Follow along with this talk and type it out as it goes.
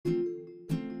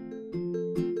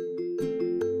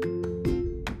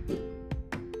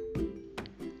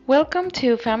Welcome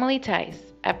to Family Ties,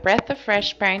 a breath of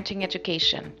fresh parenting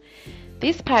education.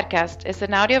 This podcast is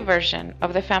an audio version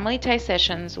of the Family Ties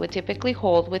sessions we typically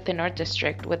hold within our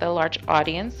district with a large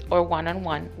audience or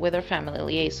one-on-one with our family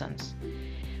liaisons.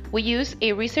 We use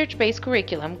a research-based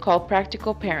curriculum called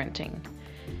Practical Parenting.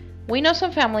 We know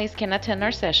some families can attend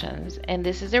our sessions, and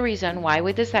this is the reason why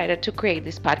we decided to create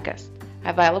this podcast,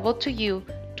 available to you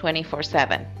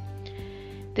 24/7.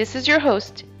 This is your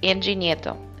host, Angie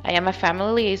Nieto. I am a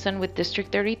family liaison with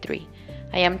District 33.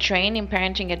 I am trained in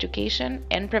parenting education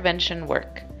and prevention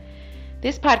work.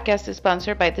 This podcast is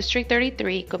sponsored by District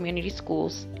 33 Community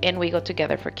Schools and We Go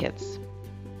Together for Kids.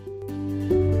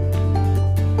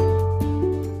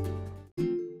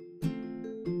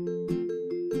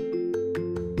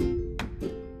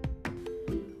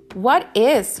 What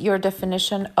is your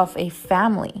definition of a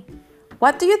family?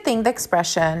 What do you think the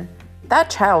expression,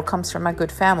 "that child comes from a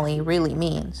good family," really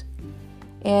means?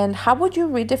 And how would you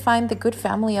redefine the good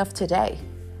family of today?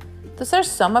 Those are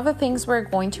some of the things we're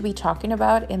going to be talking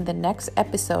about in the next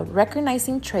episode,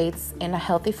 recognizing traits in a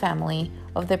healthy family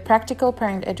of the Practical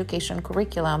Parent Education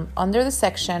curriculum under the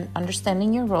section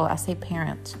Understanding Your Role as a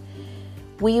Parent.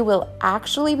 We will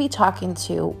actually be talking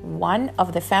to one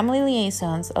of the family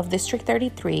liaisons of District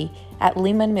 33 at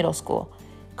Lehman Middle School,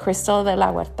 Crystal de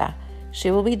la Huerta. She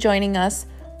will be joining us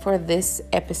for this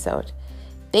episode.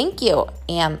 Thank you,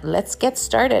 and let's get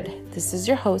started. This is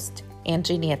your host,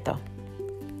 Angie Nieto.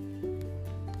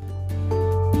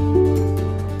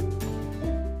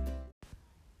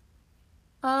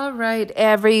 All right,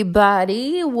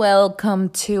 everybody, welcome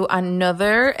to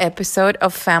another episode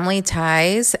of Family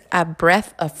Ties, a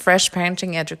breath of fresh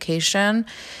parenting education.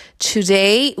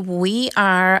 Today, we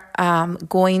are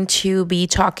going to be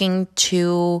talking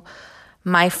to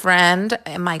my friend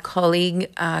and my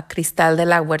colleague, Cristal de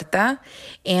la Huerta.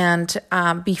 And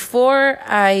before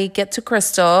I get to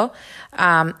Crystal,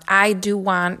 I do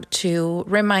want to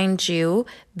remind you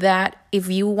that if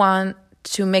you want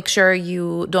to make sure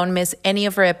you don't miss any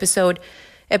of our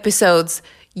episodes,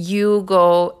 you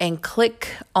go and click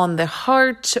on the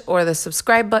heart or the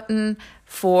subscribe button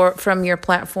from your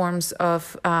platforms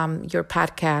of your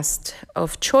podcast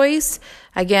of choice.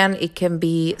 Again, it can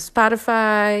be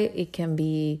Spotify, it can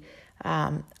be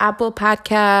Apple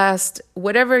Podcast,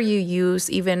 whatever you use,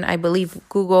 even I believe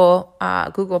Google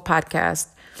Podcast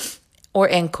or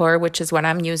Anchor, which is what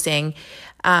I'm using.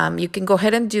 You can go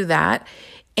ahead and do that.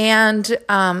 And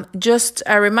just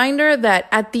a reminder that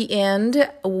at the end,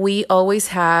 we always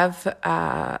have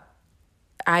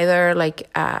either like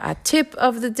a tip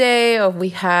of the day, or we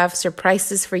have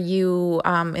surprises for you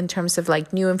in terms of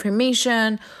like new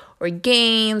information or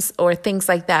games or things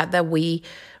like that we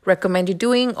recommend you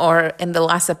doing. Or in the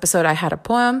last episode, I had a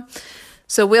poem.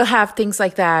 So we'll have things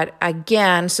like that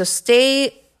again. So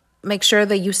make sure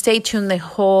that you stay tuned the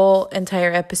whole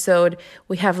entire episode.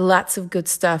 We have lots of good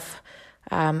stuff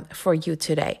for you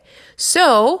today.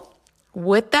 So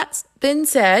with that being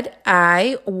said,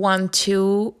 I want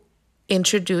to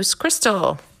introduce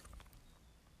Crystal.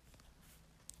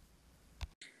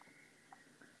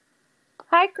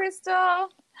 Hi, Crystal.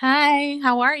 Hi,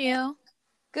 how are you?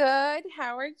 Good.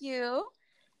 How are you?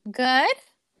 Good.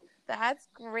 That's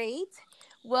great.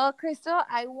 Well, Crystal,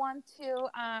 I want to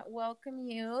welcome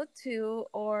you to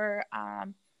our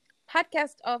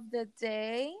podcast of the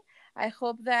day. I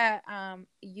hope that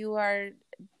you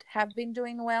have been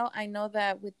doing well. I know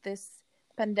that with this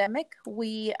pandemic,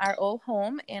 we are all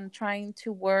home and trying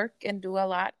to work and do a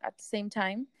lot at the same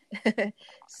time.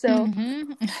 So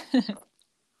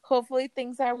hopefully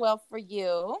things are well for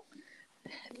you.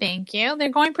 Thank you. They're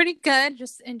going pretty good.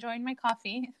 Just enjoying my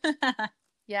coffee.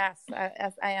 Yes,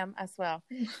 as I am as well.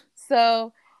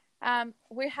 So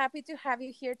we're happy to have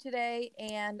you here today,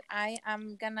 and I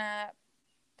am gonna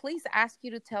please ask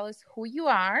you to tell us who you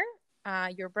are,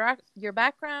 your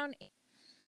background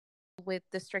with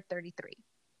District 33.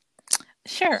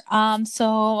 Sure.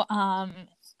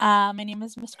 My name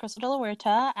is Miss Crystal de la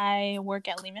Huerta. I work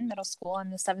at Lehman Middle School. I'm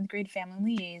the 7th grade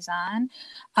family liaison.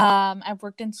 I've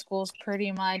worked in schools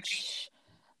pretty much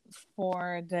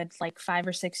for a good 5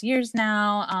 or 6 years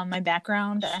now. My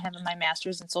background, I have my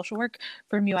master's in social work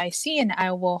from UIC, and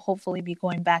I will hopefully be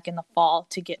going back in the fall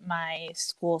to get my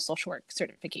school social work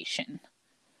certification.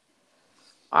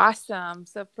 Awesome.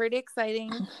 So pretty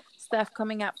exciting stuff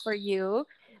coming up for you.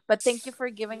 But thank you for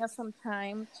giving us some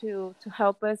time to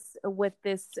help us with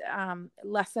this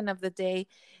lesson of the day.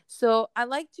 So I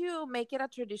like to make it a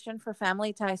tradition for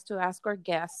Family Ties to ask our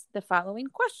guests the following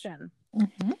question.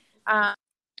 Mm-hmm.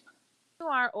 You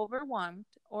are overwhelmed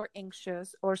or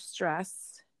anxious or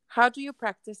stressed, how do you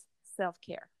practice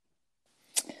self-care?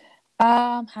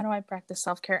 How do I practice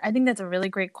self-care? I think that's a really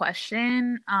great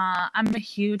question. I'm a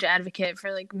huge advocate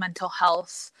for like mental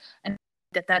health, and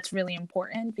that's really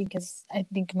important because I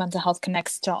think mental health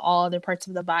connects to all other parts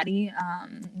of the body,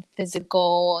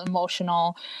 physical,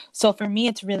 emotional. So for me,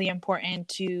 it's really important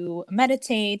to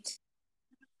meditate.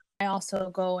 I also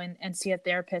go and see a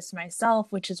therapist myself,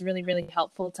 which is really, really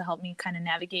helpful to help me kind of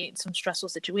navigate some stressful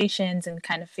situations and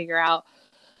kind of figure out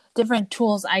different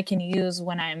tools I can use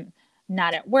when I'm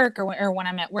not at work, or when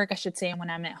I'm at work, I should say, and when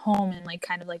I'm at home, and like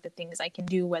kind of like the things I can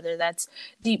do, whether that's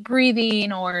deep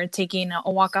breathing or taking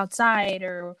a walk outside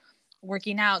or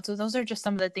working out. So those are just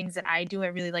some of the things that I do. I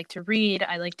really like to read.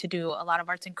 I like to do a lot of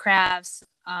arts and crafts.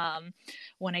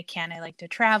 When I can, I like to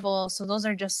travel. So those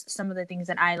are just some of the things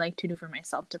that I like to do for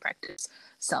myself to practice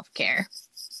self-care.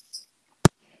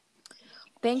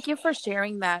 Thank you for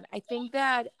sharing that. I think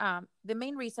that the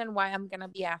main reason why I'm going to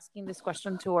be asking this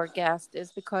question to our guest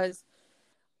is because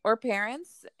our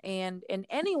parents and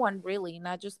anyone really,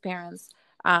 not just parents,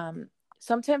 um,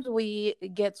 sometimes we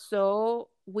get so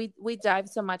we dive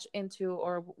so much into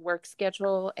our work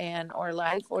schedule and our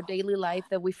life or daily life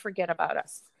that we forget about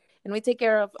us, and we take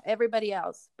care of everybody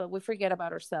else, but we forget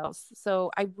about ourselves.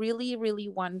 So I really, really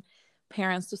want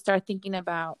parents to start thinking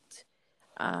about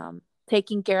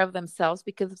taking care of themselves,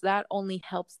 because that only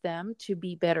helps them to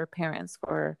be better parents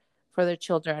for their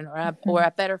children, or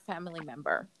a better family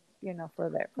member, for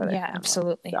their Yeah, family.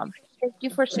 absolutely. So thank you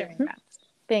for sharing that.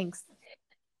 Thanks.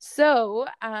 So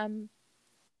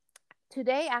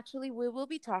today, actually, we will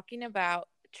be talking about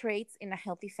traits in a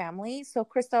healthy family. So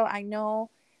Crystal, I know,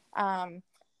 um,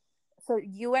 so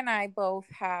you and I both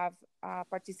have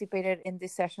participated in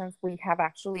these sessions. We have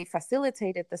actually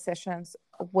facilitated the sessions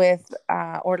with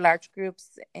or large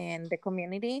groups in the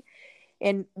community,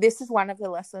 and this is one of the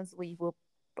lessons we will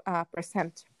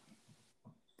present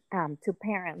to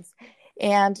parents.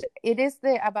 And it is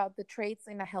about the traits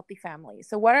in a healthy family.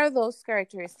 So what are those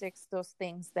characteristics, those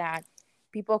things that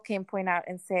people can point out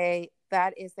and say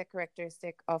that is the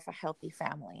characteristic of a healthy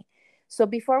family? So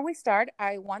before we start,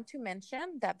 I want to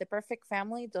mention that the perfect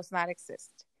family does not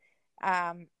exist.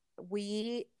 um,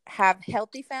 we have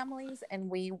healthy families and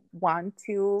we want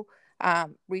to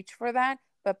reach for that,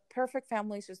 but perfect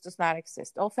families just does not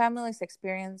exist. All families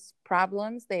experience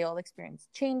problems, they all experience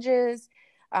changes,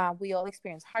 we all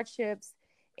experience hardships.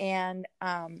 And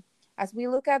as we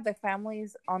look at the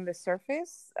families on the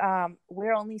surface,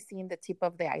 we're only seeing the tip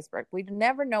of the iceberg. We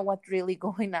never know what's really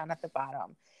going on at the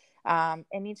bottom.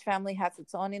 And each family has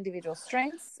its own individual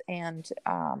strengths and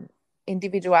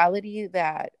individuality,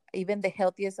 that even the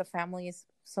healthiest of families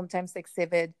sometimes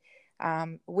exhibit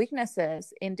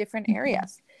weaknesses in different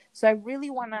areas. So I really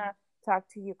want to talk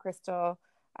to you, Crystal,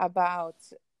 about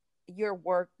your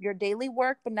work, your daily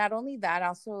work, but not only that,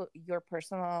 also your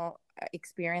personal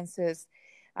experiences.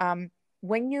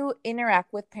 When you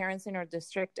interact with parents in our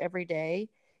district every day,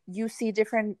 you see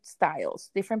different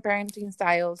styles, different parenting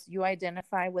styles. You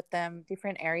identify with them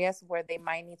different areas where they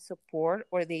might need support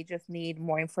or they just need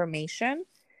more information.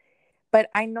 But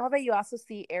I know that you also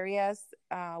see areas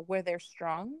where they're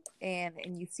strong, and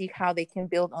you see how they can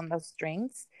build on those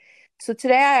strengths. So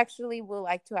today I actually would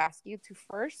like to ask you to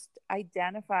first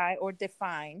identify or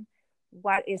define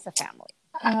what is a family.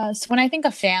 So when I think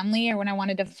of family, or when I want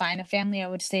to define a family, I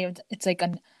would say it's like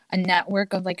a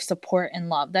network of like support and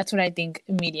love. That's what I think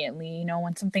immediately. You know,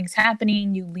 when something's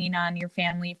happening, you lean on your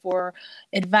family for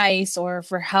advice or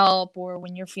for help, or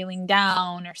when you're feeling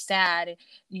down or sad,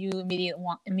 you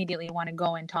immediately want to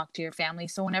go and talk to your family.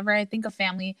 So whenever I think of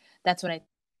family, that's what I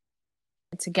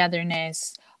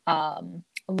togetherness,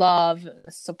 love,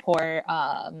 support,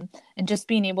 and just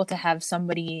being able to have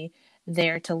somebody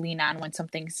there to lean on when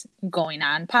something's going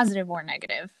on, positive or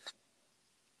negative.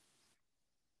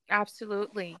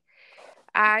 Absolutely.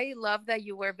 I love that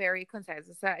you were very concise.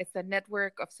 It's a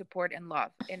network of support and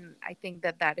love, and I think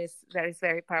that is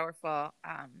very powerful.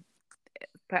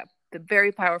 The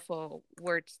very powerful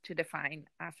words to define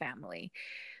a family.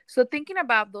 So, thinking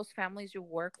about those families you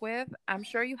work with, I'm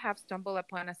sure you have stumbled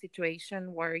upon a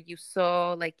situation where you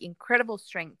saw like incredible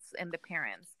strengths in the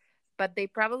parents, but they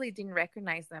probably didn't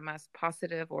recognize them as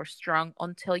positive or strong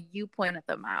until you pointed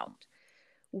them out.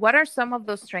 What are some of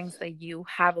those strengths that you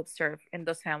have observed in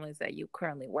those families that you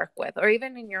currently work with, or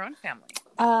even in your own family?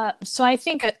 So I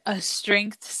think a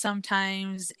strength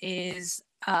sometimes is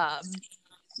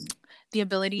the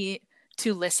ability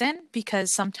to listen,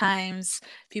 because sometimes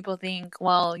people think,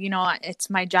 well, you know, it's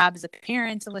my job as a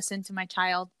parent to listen to my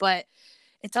child, but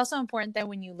it's also important that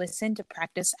when you listen, to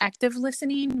practice active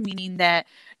listening, meaning that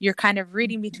you're kind of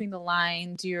reading between the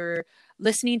lines, you're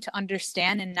listening to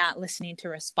understand and not listening to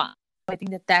respond. I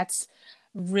think that that's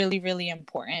really, really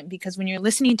important, because when you're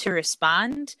listening to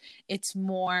respond, it's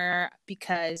more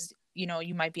because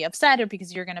you might be upset or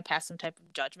because you're going to pass some type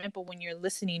of judgment. But when you're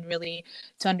listening really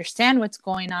to understand what's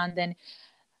going on, then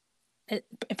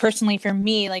personally for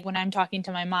me, like when I'm talking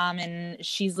to my mom and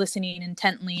she's listening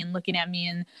intently and looking at me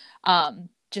and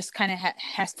just kind of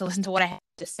has to listen to what I have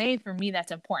to say, for me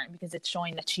that's important because it's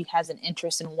showing that she has an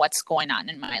interest in what's going on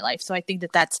in my life. So I think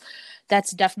that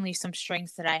that's definitely some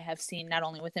strengths that I have seen, not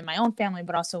only within my own family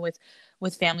but also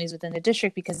with families within the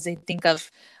district, because they think of,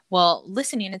 well,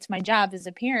 listening, it's my job as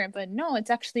a parent, but no, it's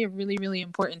actually a really, really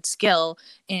important skill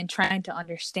in trying to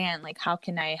understand, like, how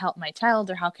can I help my child,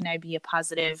 or how can I be a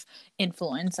positive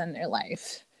influence on their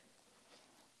life.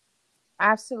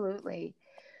 Absolutely.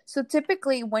 So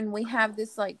typically when we have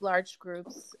this like large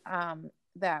groups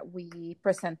that we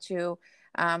present to,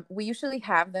 we usually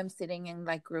have them sitting in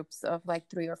like groups of like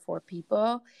 3 or 4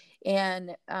 people.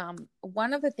 And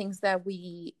one of the things that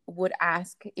we would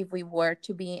ask if we were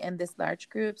to be in these large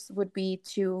groups would be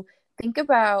to think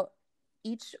about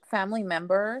each family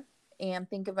member and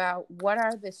think about what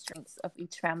are the strengths of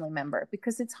each family member,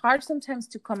 because it's hard sometimes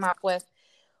to come up with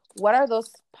what are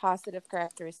those positive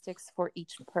characteristics for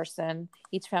each person,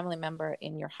 each family member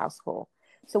in your household.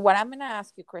 So what I'm going to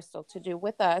ask you, Crystal, to do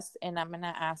with us, and I'm going to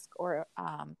ask our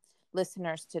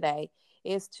listeners today,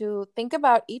 is to think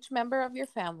about each member of your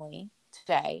family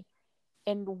today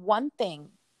and one thing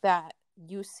that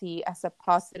you see as a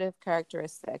positive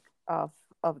characteristic of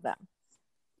them.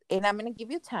 And I'm going to give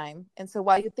you time. And so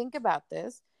while you think about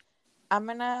this, I'm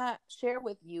going to share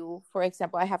with you, for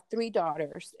example, I have 3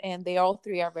 daughters and they all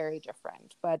 3 are very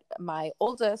different. But my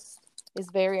oldest is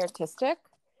very artistic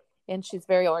and she's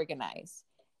very organized.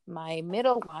 My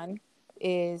middle one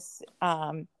is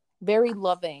very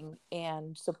loving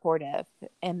and supportive.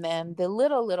 And then the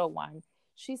little one,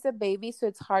 she's a baby, so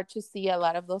it's hard to see a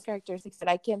lot of those characteristics, but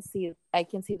I can see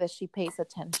that she pays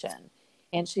attention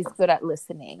and she's good at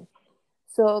listening.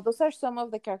 So those are some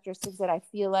of the characteristics that I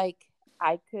feel like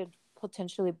I could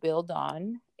potentially build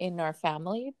on in our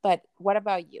family. But what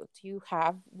about you? Do you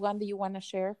have one that you want to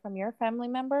share from your family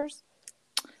members?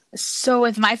 So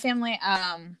with my family,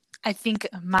 I think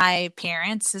my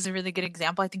parents is a really good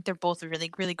example. I think they're both really,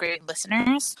 really great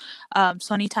listeners.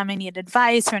 So anytime I need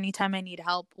advice or anytime I need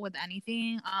help with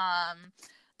anything,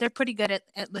 they're pretty good at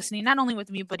listening, not only with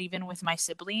me, but even with my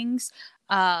siblings.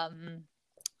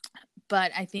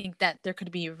 But I think that there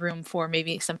could be room for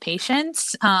maybe some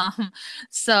patience. And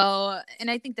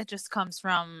I think that just comes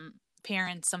from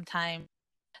parents sometimes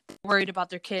worried about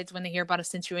their kids when they hear about a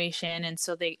situation, and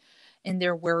so they, in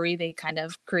their worry, they kind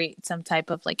of create some type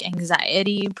of like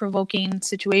anxiety provoking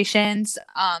situations.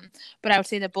 But I would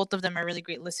say that both of them are really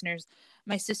great listeners.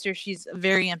 My sister, she's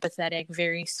very empathetic,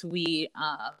 very sweet,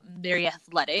 very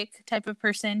athletic type of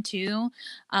person too.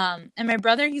 And my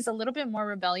brother, he's a little bit more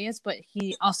rebellious, but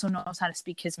he also knows how to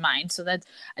speak his mind. So that,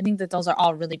 I think that those are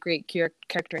all really great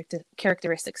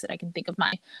characteristics that I can think of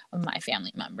my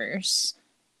family members.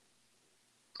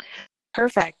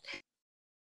 Perfect.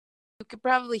 You could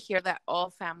probably hear that all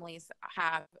families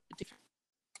have different.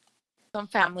 Some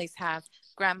families have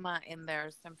grandma in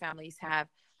there. Some families have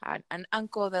an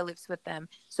uncle that lives with them.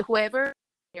 So whoever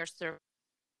you're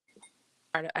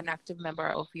an active member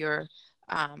of your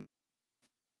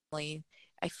family,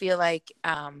 I feel like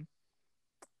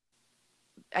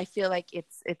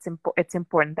it's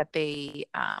important that they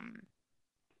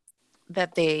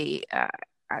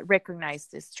recognize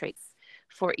these traits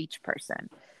for each person.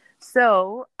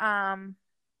 So I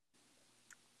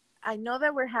know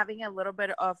that we're having a little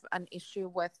bit of an issue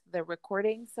with the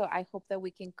recording, so I hope that we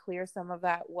can clear some of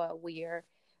that while we're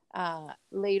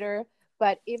later.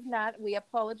 But if not, we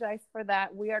apologize for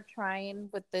that. We are trying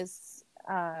with this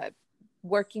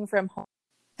working from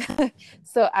home.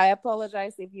 So I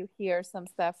apologize if you hear some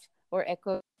stuff or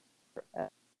echo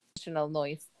additional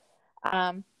noise.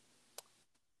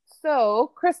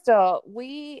 So, Crystal,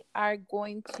 we are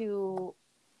going to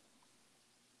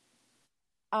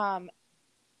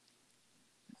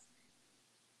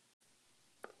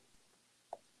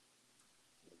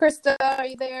Krista, are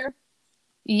you there?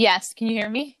 Yes. Can you hear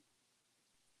me?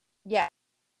 Yeah.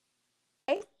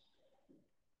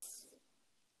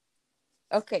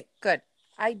 Okay, good.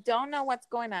 I don't know what's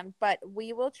going on, but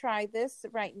we will try this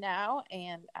right now.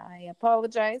 And I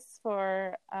apologize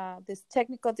for these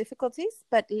technical difficulties,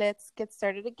 but let's get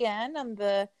started again on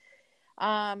the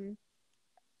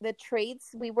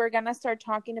traits. We were going to start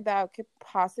talking about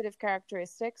positive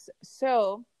characteristics.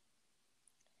 So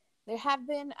there have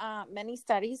been many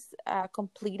studies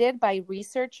completed by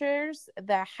researchers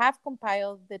that have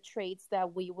compiled the traits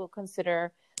that we will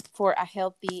consider for a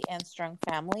healthy and strong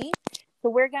family. So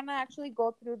we're going to actually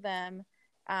go through them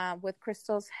with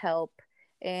Crystal's help,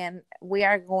 and we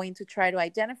are going to try to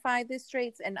identify these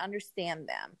traits and understand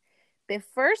them. The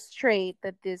first trait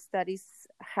that these studies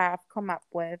have come up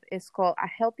with is called a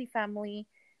healthy family.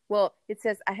 Well, it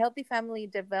says a healthy family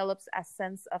develops a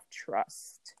sense of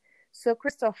trust. So,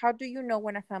 Crystal, how do you know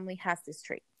when a family has this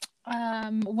trait?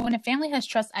 When a family has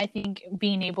trust, I think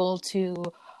being able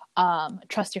to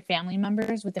trust your family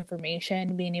members with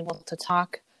information, being able to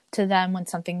talk to them when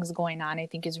something's going on, I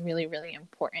think is really, really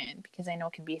important, because I know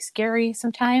it can be scary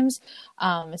sometimes,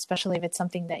 especially if it's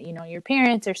something that, your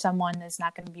parents or someone is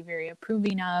not going to be very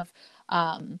approving of.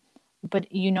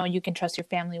 But, you can trust your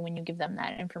family when you give them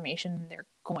that information. They're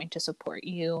going to support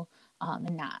you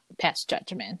and not pass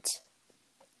judgment.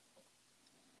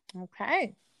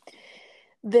 Okay.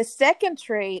 The second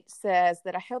trait says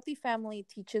that a healthy family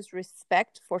teaches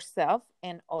respect for self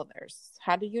and others.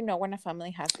 How do you know when a family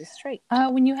has this trait?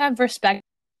 When you have respect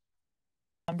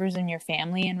for members in your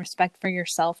family and respect for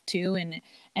yourself too, and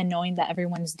knowing that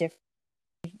everyone's different,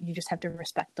 you just have to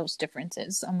respect those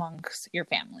differences amongst your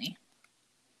family.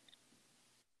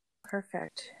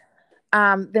 Perfect.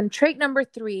 Then trait number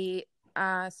 3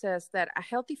 says that a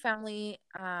healthy family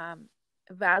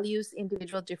values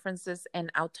individual differences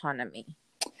and autonomy.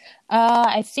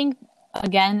 I think,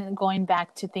 again, going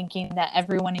back to thinking that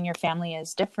everyone in your family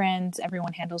is different,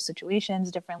 everyone handles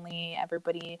situations differently,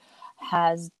 everybody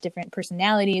has different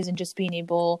personalities, and just being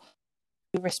able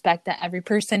to respect that every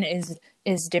person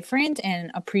is different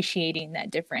and appreciating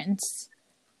that difference.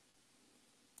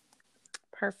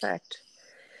 Perfect.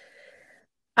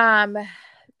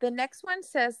 The next one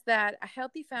says that a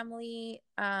healthy family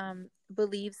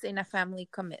believes in a family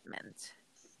commitment.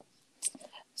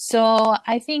 So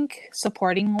I think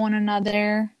supporting one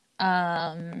another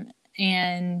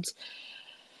and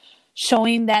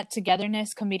showing that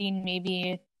togetherness, committing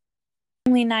maybe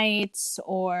family nights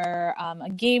or a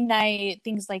game night,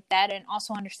 things like that, and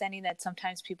also understanding that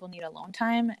sometimes people need alone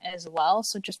time as well.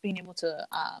 So just being able to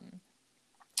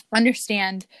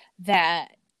understand that,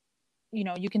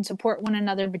 you can support one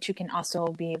another, but you can also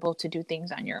be able to do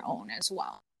things on your own as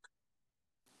well.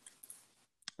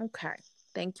 Okay.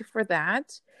 Thank you for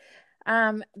that.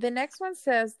 The next one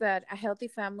says that a healthy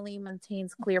family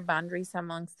maintains clear boundaries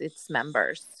amongst its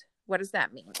members. What does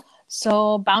that mean?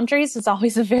 So boundaries is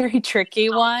always a very tricky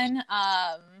one,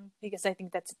 because I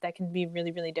think that can be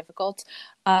really, really difficult.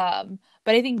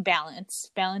 But I think balance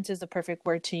is the perfect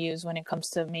word to use when it comes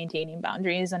to maintaining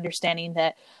boundaries, understanding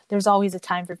that there's always a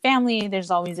time for family,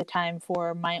 there's always a time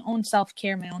for my own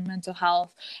self-care, my own mental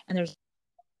health, and there's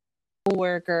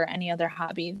work or any other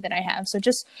hobby that I have. So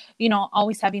just,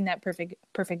 always having that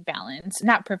perfect balance,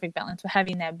 not perfect balance, but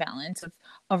having that balance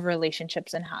of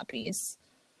relationships and hobbies.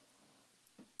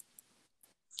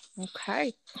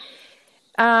 Okay.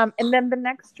 And then the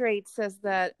next trait says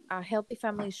that a healthy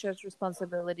family shares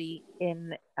responsibility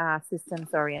in systems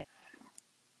oriented.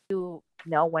 You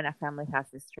know when a family has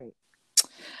this trait?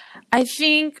 I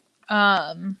think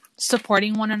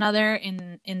supporting one another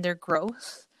in their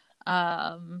growth,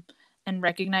 and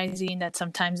recognizing that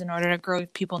sometimes in order to grow,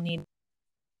 people need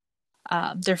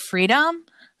their freedom.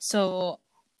 So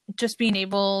just being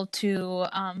able to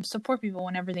support people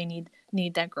whenever they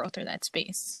need that growth or that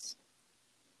space.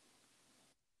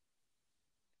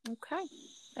 Okay.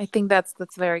 I think that's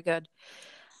very good.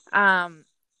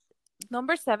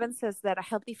 Number 7 says that a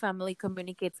healthy family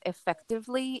communicates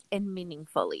effectively and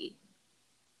meaningfully.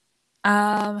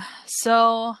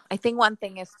 So I think one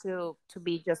thing is to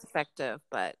be just effective,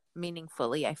 but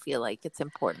meaningfully, I feel like it's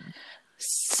important.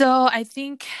 So I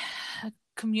think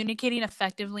communicating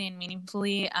effectively and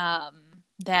meaningfully,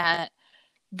 that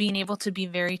being able to be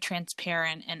very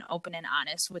transparent and open and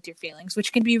honest with your feelings,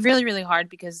 which can be really, really hard,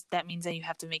 because that means that you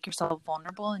have to make yourself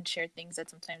vulnerable and share things that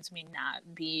sometimes may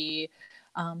not be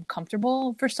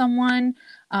comfortable for someone.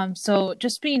 So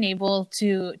just being able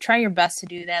to try your best to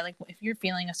do that. Like if you're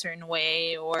feeling a certain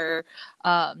way or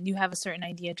you have a certain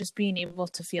idea, just being able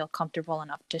to feel comfortable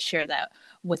enough to share that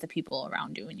with the people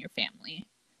around you and your family.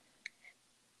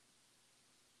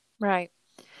 Right.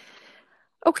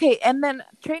 Okay. And then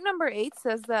trait number 8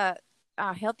 says that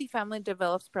a healthy family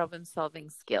develops problem-solving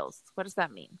skills. What does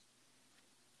that mean?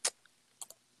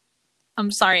 I'm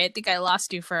sorry. I think I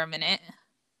lost you for a minute.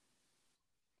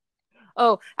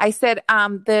 Oh, I said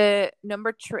the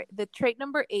trait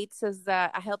number 8 says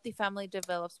that a healthy family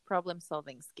develops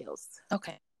problem-solving skills.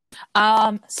 Okay.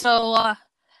 So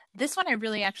this one I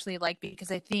really actually like,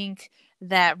 because I think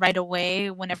that right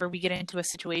away, whenever we get into a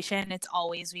situation, it's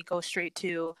always we go straight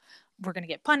to we're going to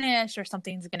get punished or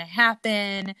something's going to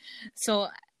happen. So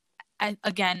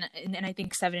and I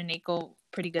think 7 and 8 go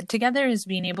pretty good together, is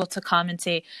being able to come and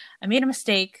say, I made a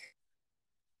mistake,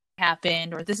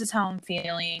 happened, or this is how I'm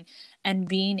feeling, and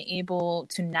being able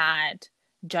to not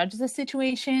judge the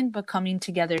situation, but coming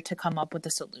together to come up with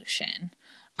a solution,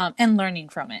 and learning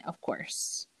from it, of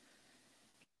course.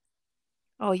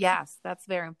 Oh yes, that's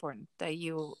very important that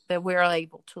we're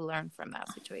able to learn from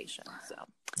that situation.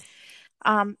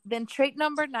 So then trait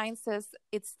number 9 says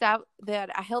that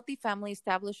a healthy family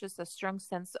establishes a strong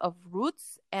sense of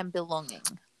roots and belonging.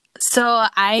 So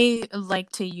I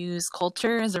like to use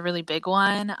culture as a really big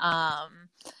one.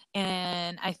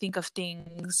 And I think of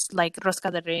things like Rosca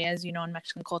de Reyes, in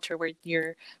Mexican culture, where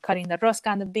you're cutting the rosca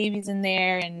and the baby's in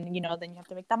there, and, then you have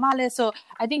to make tamales. So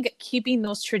I think keeping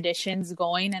those traditions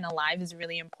going and alive is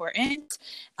really important,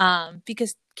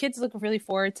 because kids look really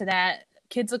forward to that.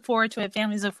 Kids look forward to it.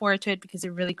 Families look forward to it, because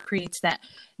it really creates that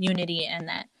unity and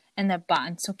that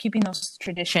bond. So keeping those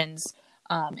traditions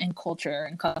and culture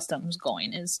and customs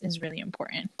going is really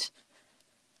important.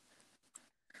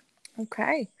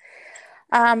 Okay.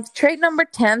 Trait number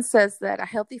 10 says that a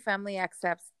healthy family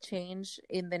accepts change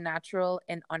in the natural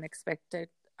and unexpected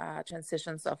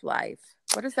transitions of life.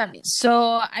 What does that mean?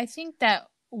 So I think that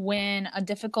when a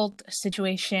difficult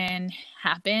situation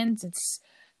happens, it's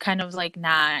kind of like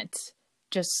not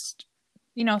just,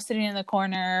 sitting in the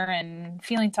corner and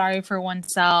feeling sorry for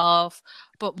oneself,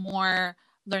 but more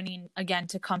learning again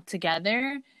to come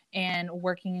together and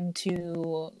working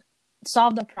to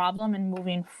solve the problem and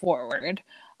moving forward,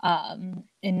 and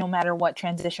no matter what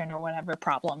transition or whatever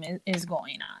problem is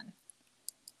going on.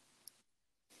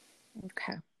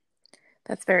 Okay,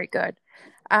 that's very good.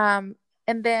 And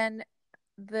then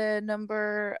the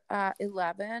number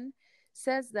 11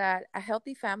 says that a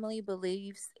healthy family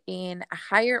believes in a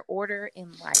higher order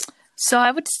in life. So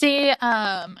I would say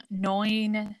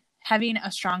having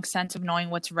a strong sense of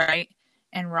knowing what's right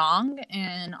and wrong,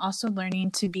 and also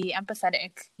learning to be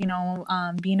empathetic,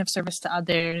 being of service to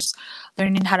others,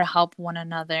 learning how to help one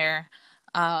another.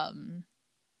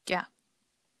 Yeah.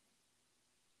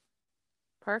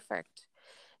 Perfect.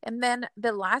 And then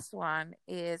the last one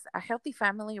is a healthy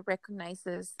family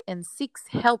recognizes and seeks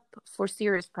help for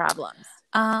serious problems.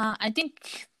 I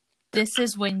think this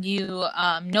is when you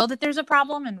know that there's a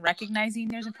problem, and recognizing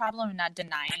there's a problem and not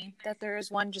denying that there is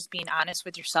one, just being honest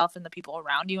with yourself and the people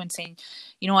around you and saying,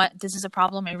 you know what, this is a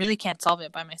problem. I really can't solve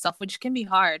it by myself, which can be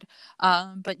hard.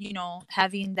 But,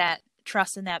 having that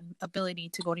trust and that ability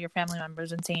to go to your family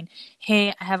members and saying,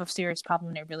 hey, I have a serious problem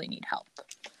and I really need help.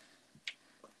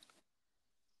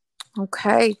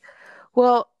 Okay.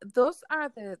 Well, those are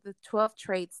the 12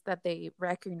 traits that they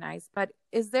recognize. But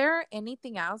is there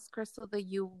anything else, Crystal, that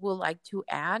you would like to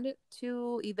add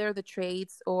to either the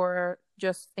traits or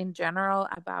just in general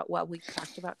about what we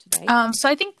talked about today? So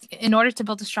I think in order to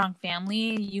build a strong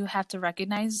family, you have to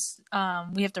recognize,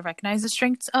 we have to recognize the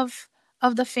strengths of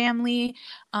the family,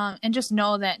 and just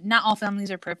know that not all families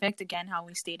are perfect. Again, how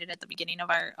we stated at the beginning of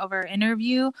our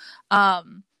interview,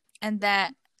 and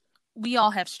that we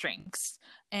all have strengths,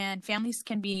 and families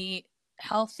can be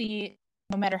healthy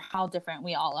no matter how different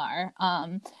we all are.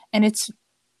 And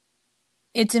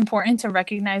it's important to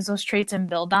recognize those traits and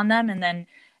build on them. And then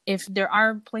if there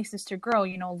are places to grow,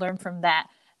 learn from that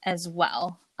as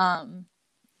well.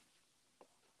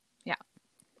 Yeah.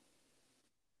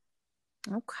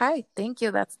 Okay. Thank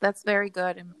you. That's very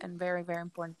good and very, very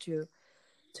important to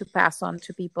pass on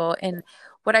to people. And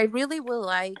what I really would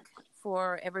like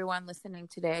for everyone listening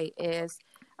today is,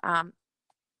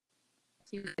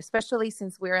 especially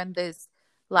since we're in this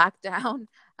lockdown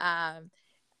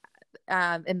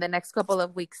in the next couple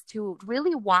of weeks, to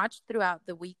really watch throughout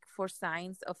the week for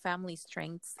signs of family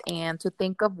strengths and to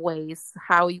think of ways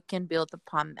how you can build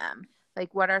upon them.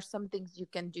 Like, what are some things you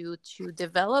can do to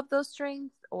develop those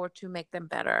strengths or to make them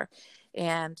better?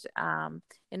 And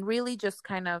really just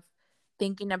kind of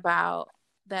thinking about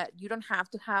that you don't have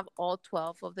to have all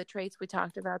 12 of the traits we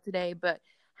talked about today, but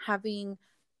having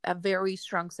a very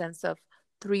strong sense of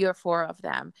 3 or 4 of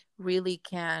them really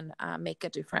can make a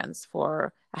difference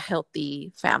for a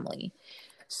healthy family.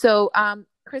 So,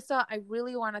 Krista, I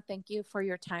really want to thank you for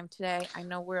your time today. I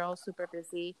know we're all super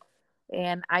busy,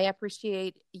 and I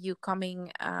appreciate you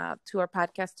coming to our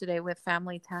podcast today with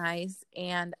Family Ties.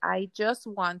 And I just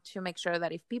want to make sure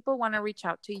that if people want to reach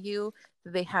out to you,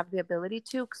 they have the ability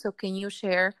to. So can you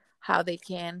share how they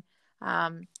can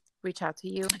reach out to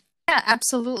you? Yeah,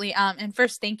 absolutely. And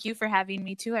first, thank you for having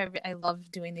me too. I love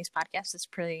doing these podcasts. It's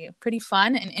pretty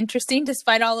fun and interesting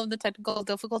despite all of the technical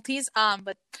difficulties.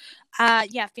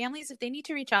 Yeah, families, if they need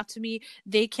to reach out to me,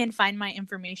 they can find my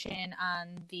information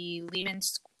on the Lehman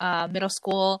Middle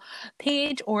School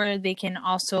page, or they can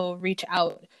also reach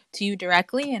out to you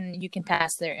directly, and you can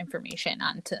pass their information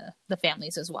on to the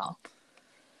families as well.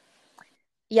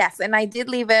 Yes, and I did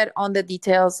leave it on the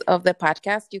details of the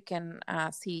podcast. You can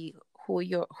see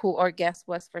who our guest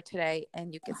was for today,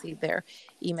 and you can see their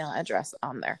email address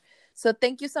on there. So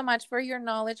thank you so much for your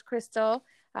knowledge, Crystal.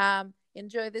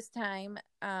 Enjoy this time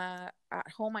at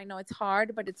home. I know it's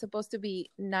hard, but it's supposed to be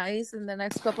nice in the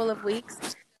next couple of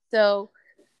weeks. So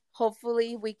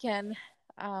hopefully we can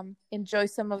enjoy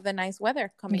some of the nice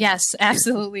weather coming. Yes,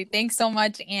 absolutely. Thanks so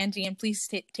much, Angie, and please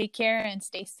take care and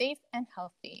stay safe and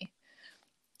healthy.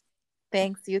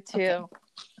 Thanks, you too. Okay.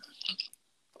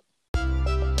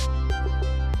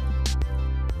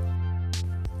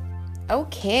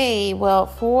 Okay, well,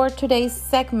 for today's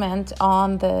segment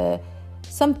on the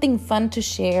something fun to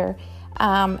share,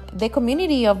 the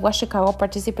community of West Chicago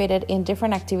participated in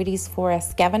different activities for a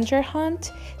scavenger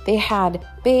hunt. They had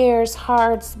bears,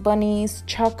 hearts, bunnies,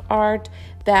 chalk art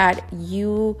that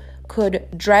you could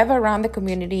drive around the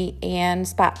community and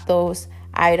spot those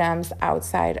items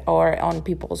outside or on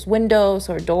people's windows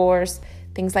or doors,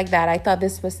 things like that. I thought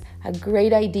this was a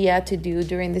great idea to do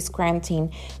during this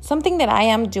quarantine. Something that I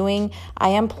am doing, I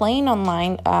am playing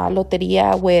online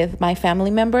Loteria with my family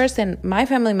members, and my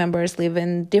family members live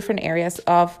in different areas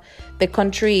of the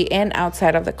country and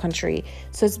outside of the country.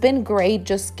 So it's been great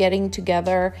just getting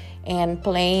together and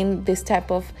playing this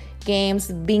type of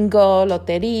games, bingo,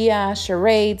 Loteria,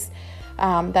 charades,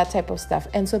 that type of stuff.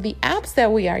 And so the apps that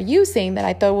we are using that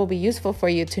I thought will be useful for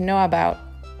you to know about,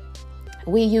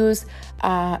 we use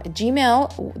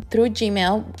Gmail, through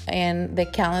Gmail and the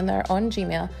calendar on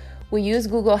Gmail. We use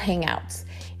Google Hangouts,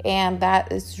 and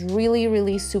that is really,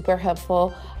 really super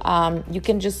helpful. You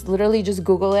can just literally just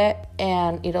Google it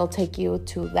and it'll take you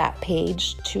to that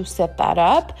page to set that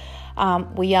up.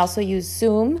 We also use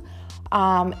Zoom,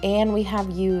 and we have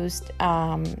used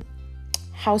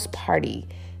House Party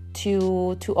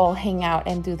to all hang out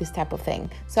and do this type of thing.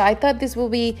 So I thought this will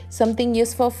be something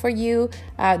useful for you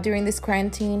during this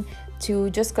quarantine,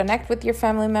 to just connect with your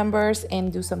family members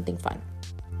and do something fun.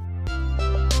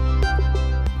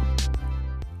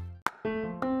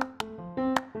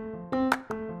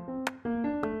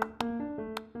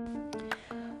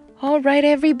 All right,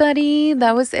 everybody,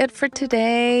 that was it for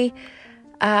today.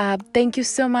 Thank you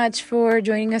so much for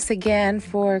joining us again,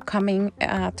 for coming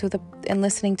and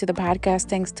listening to the podcast.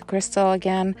 Thanks to Crystal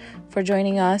again for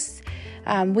joining us.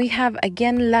 We have,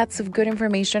 again, lots of good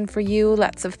information for you,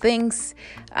 lots of things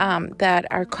that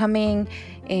are coming.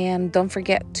 And don't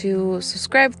forget to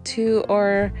subscribe to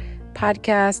our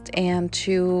podcast and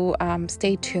to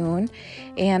stay tuned.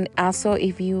 And also,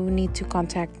 if you need to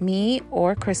contact me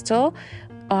or Crystal,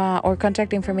 our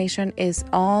contact information is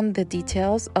on the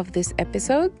details of this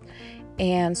episode.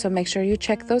 And so make sure you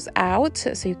check those out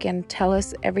so you can tell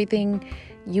us everything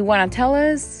you want to tell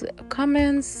us,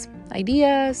 comments,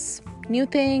 ideas, new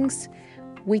things.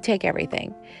 We take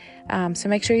everything. So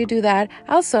make sure you do that.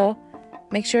 Also,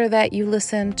 make sure that you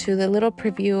listen to the little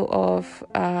preview of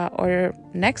our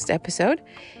next episode.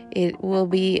 It will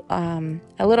be a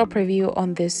little preview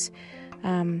on this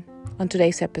on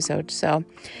today's episode. So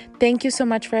thank you so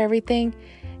much for everything.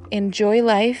 Enjoy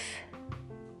life.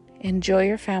 Enjoy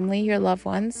your family, your loved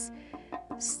ones.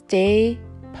 Stay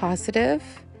positive.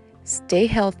 Stay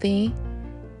healthy.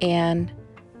 And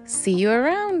see you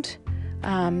around.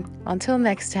 Until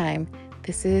next time,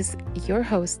 this is your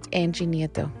host, Angie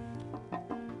Nieto.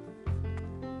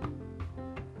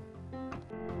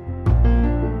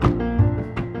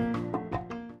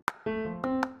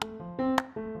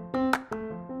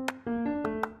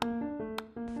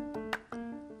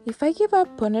 If I give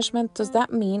up punishment, does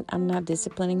that mean I'm not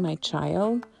disciplining my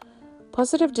child?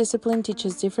 Positive discipline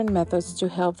teaches different methods to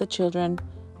help the children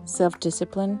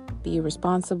self-discipline, be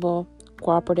responsible,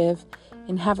 cooperative,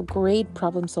 and have great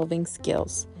problem-solving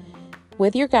skills.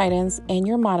 With your guidance and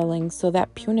your modeling so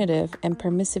that punitive and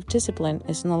permissive discipline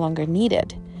is no longer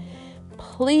needed.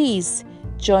 Please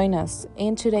join us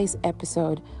in today's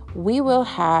episode. We will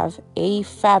have a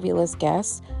fabulous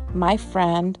guest, my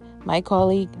friend, my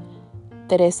colleague,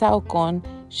 Teresa Ocon.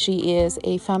 She is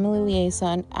a family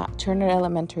liaison at Turner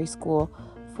Elementary School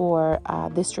for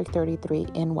District 33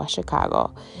 in West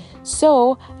Chicago.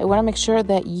 So I want to make sure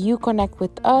that you connect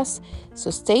with us.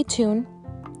 So stay tuned.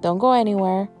 Don't go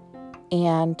anywhere.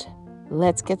 And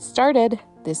let's get started.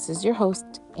 This is your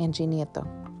host, Angie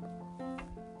Nieto.